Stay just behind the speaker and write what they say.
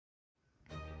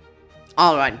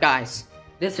Alright guys,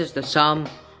 this is the sum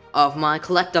of my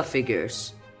collector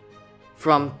figures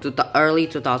from early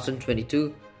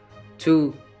 2022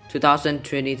 to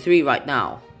 2023 right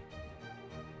now.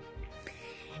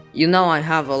 You know, I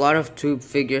have a lot of tube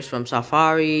figures from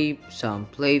Safari, some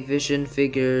PlayVision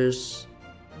figures.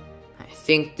 I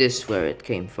think this is where it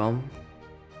came from.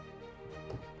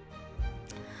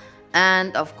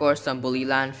 And of course some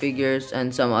Bullyland figures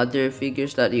and some other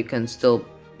figures that you can still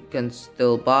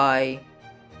buy.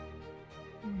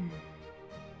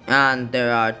 And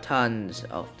there are tons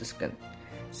of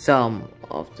some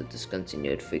of the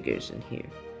discontinued figures in here.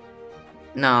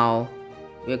 Now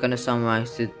we're gonna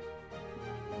summarize it.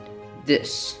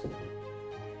 This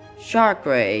Shark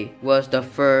Ray was the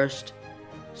first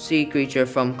sea creature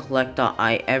from collectA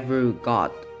I ever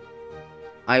got.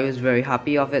 I was very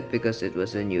happy of it because it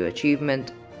was a new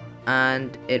achievement,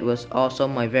 and it was also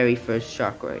my very first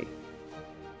Shark Ray.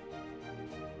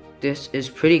 This is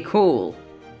pretty cool.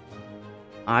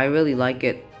 I really like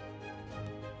it.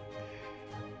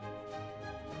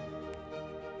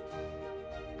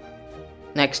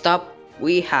 Next up,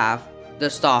 we have the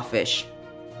sawfish.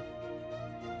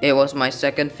 It was my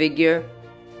second figure,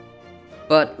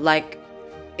 but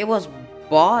it was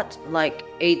bought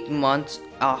 8 months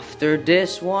after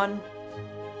this one,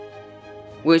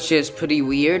 which is pretty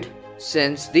weird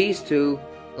since these two,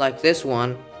 like this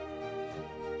one,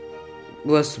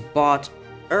 was bought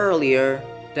earlier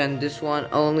than this one,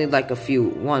 only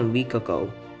 1 week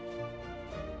ago.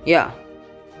 Yeah.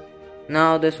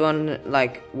 Now this one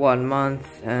 1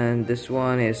 month, and this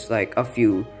one is a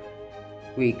few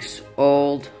weeks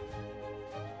old.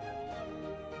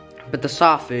 But the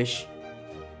sawfish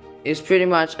is pretty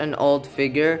much an old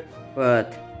figure,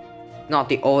 but not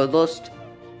the oldest,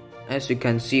 as you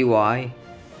can see why.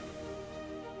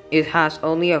 It has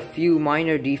only a few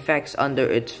minor defects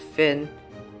under its fin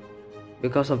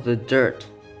because of the dirt.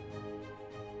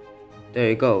 There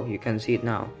you go, you can see it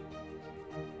now.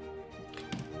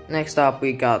 Next up,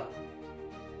 we got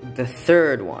the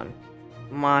third one,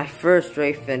 my first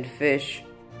ray fin fish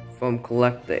from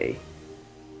collectA.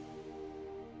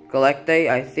 collectA,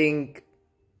 I think,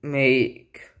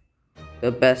 make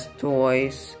the best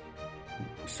toys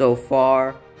so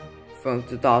far from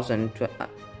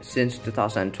since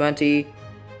 2020,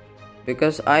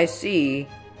 because I see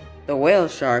the whale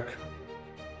shark,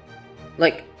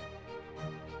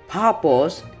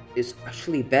 Papa's is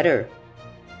actually better.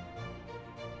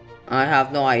 I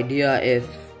have no idea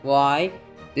why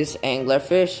this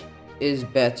anglerfish is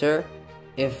better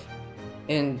if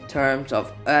in terms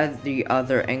of the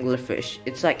other anglerfish.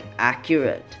 It's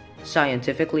accurate,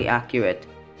 scientifically accurate.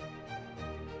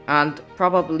 And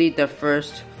probably the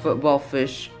first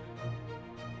footballfish.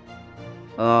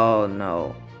 Oh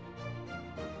no.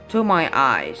 To my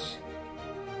eyes,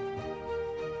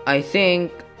 I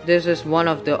think this is one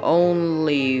of the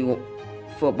only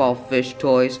footballfish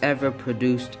toys ever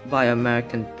produced by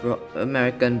American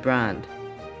brand.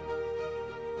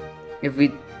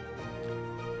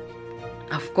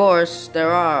 Of course,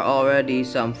 there are already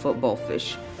some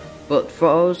footballfish, but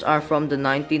those are from the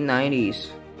 1990s.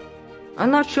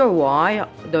 I'm not sure why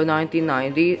the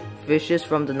 1990 fishes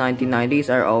from the 1990s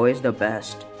are always the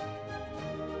best.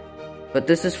 But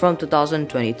this is from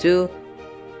 2022,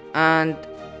 and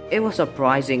it was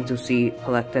surprising to see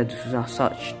collectA do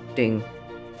such thing.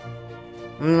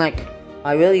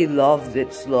 I really loved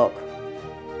its look.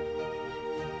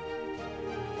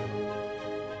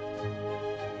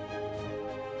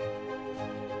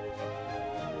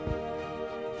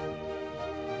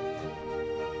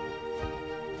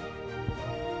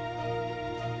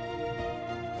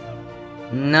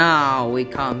 Now we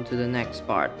come to the next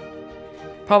part.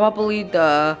 Probably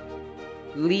the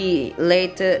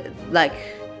latest,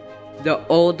 the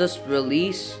oldest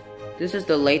release. This is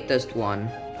the latest one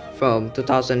from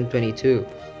 2022.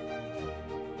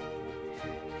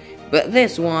 But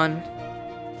this one,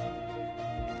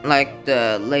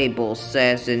 the label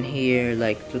says in here,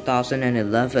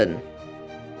 2011.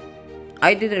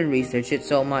 I didn't research it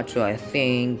so much, so I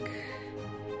think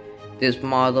this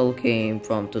model came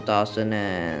from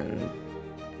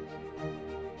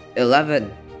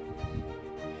 2011.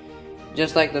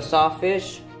 Just like the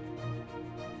sawfish.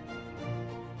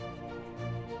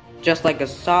 Just like a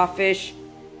sawfish,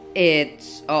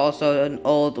 it's also an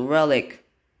old relic.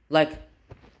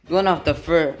 One of the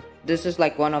first. This is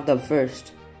one of the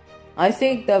first. I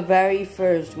think the very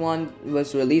first one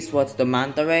was released was the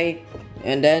manta ray,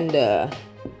 and then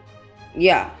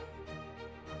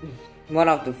one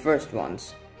of the first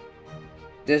ones.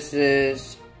 This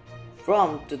is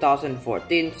from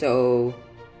 2014, so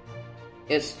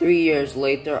it's 3 years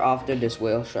later after this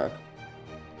whale shark.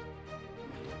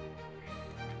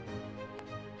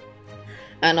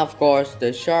 And of course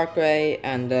the shark ray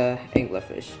and the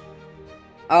anglerfish.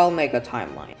 I'll make a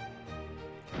timeline.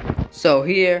 So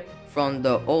here, from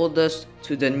the oldest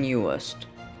to the newest.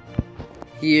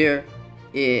 Here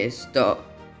is the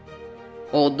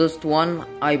oldest one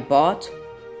I bought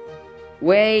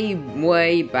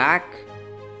way back,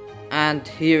 and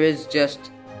here is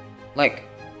just like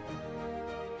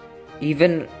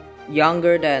even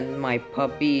younger than my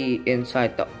puppy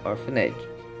inside the orphanage.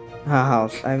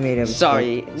 House. I made a mistake.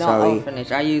 Sorry, not Sorry.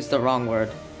 orphanage. I used the wrong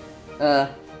word. The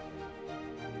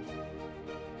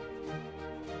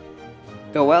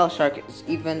whale shark is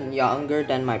even younger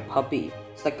than my puppy.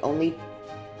 It's like only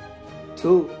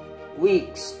 2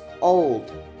 weeks old,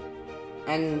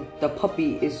 and the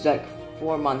puppy is like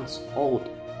 4 months old,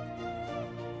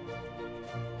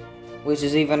 which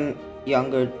is even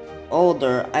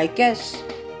older, I guess.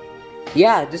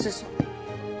 Yeah,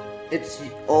 it's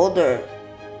older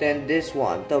than this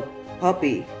one, the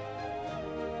puppy.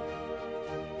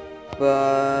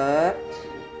 But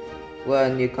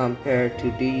when you compare to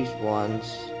these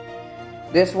ones,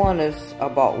 this one is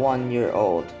about 1 year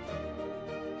old,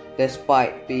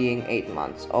 despite being 8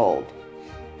 months old.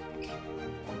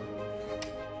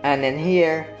 And in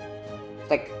here, it's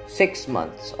like 6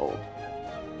 months old.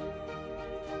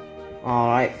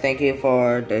 Alright, thank you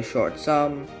for the short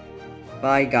sum.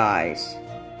 Bye guys.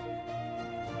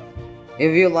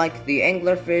 If you like the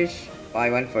anglerfish, buy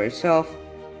one for yourself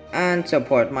and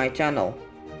support my channel.